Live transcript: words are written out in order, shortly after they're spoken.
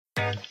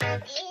I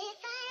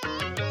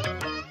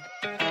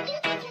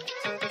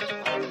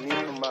really need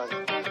somebody.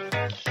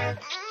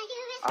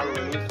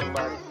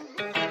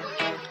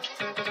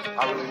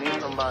 I really need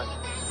somebody.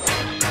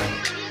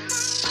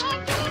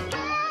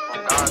 Oh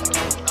God,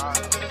 oh God.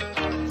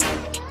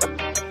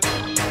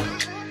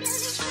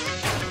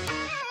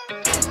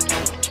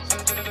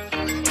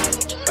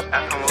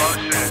 That's some low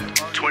shit.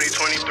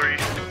 2023.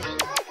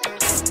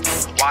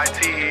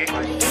 YTE.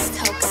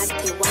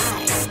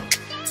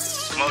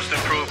 Most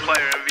improved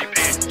player MVP.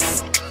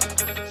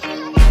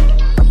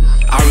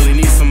 I really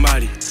need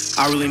somebody.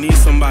 I really need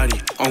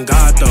somebody. On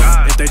God though,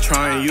 if they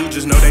trying you,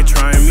 just know they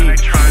trying me.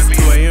 It's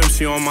 2 AM,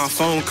 she on my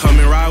phone, come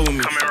and ride with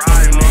me. Tell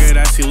that nigga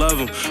that she love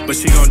him, but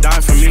she gon'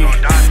 die for me.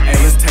 Hey,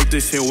 let's take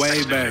this shit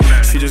way back.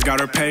 She just got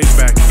her page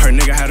back. Her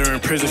nigga had her in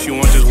prison, she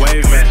want just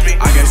wave back.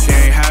 I guess she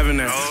ain't having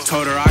that.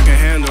 Told her I can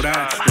handle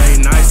that. Late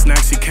night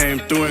snack, she came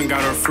through and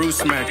got her fruit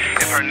smacked.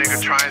 If her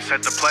nigga try and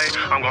set the play,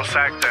 I'm gon'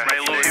 sack that.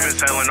 She been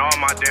selling all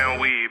my damn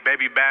weed,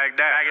 baby bag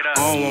that.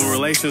 I don't want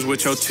relations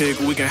with your chick,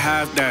 we can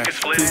have that.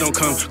 Please don't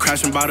come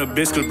crashing by the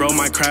bitch, cause bro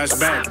might crash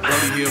back.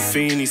 Brody, he a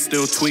fiend, he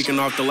still tweaking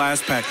off the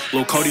last pack.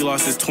 Lil' Cody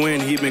lost his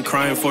twin, he been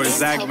crying for his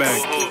Zach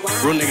back.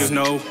 Real niggas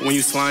know when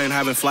you slyin'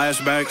 having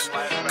flashbacks,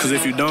 cause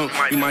if you don't,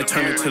 you might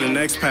turn it to the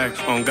next pack.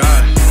 On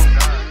God.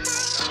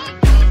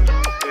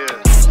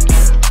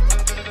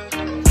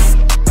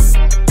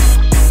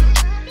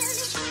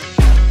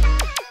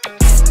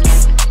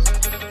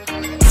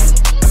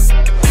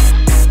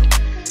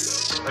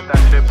 Let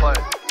that shit play.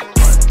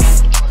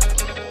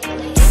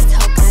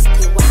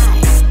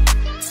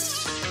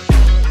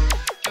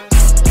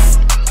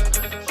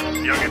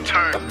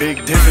 Big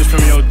difference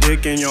from your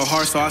dick and your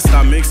heart, so I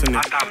stop mixing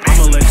it.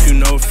 I'ma let you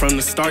know from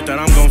the start that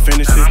I'm gon'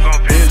 finish it.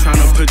 Been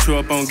tryna put you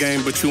up on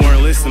game, but you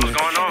weren't listening.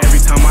 Every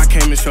time I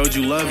came and showed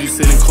you love, you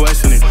sit and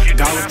question it.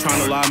 God was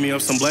tryna lob me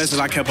up some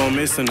blessings, I kept on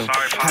missing them.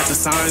 Had the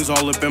signs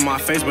all up in my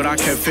face, but I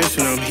kept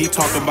fishing them. He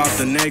talk about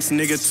the next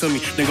nigga to me,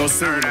 then go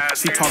sit with him.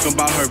 She talk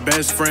about her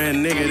best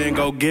friend nigga, then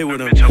go get with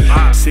him.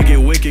 She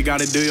get wicked,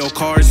 gotta do your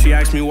cards. She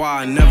asked me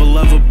why I never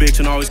love a bitch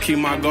and always keep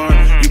my guard.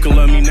 You can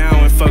love me now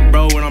and fuck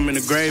bro when I'm in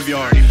the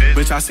graveyard.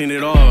 Bitch, I seen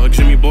it all.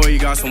 Jimmy boy, you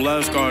got some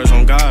love scars.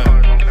 On God.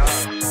 Yeah.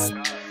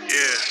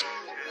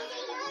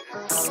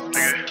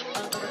 Nigga.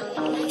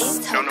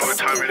 Don't know what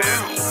time it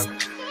is.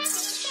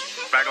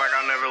 Back like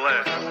I never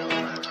left.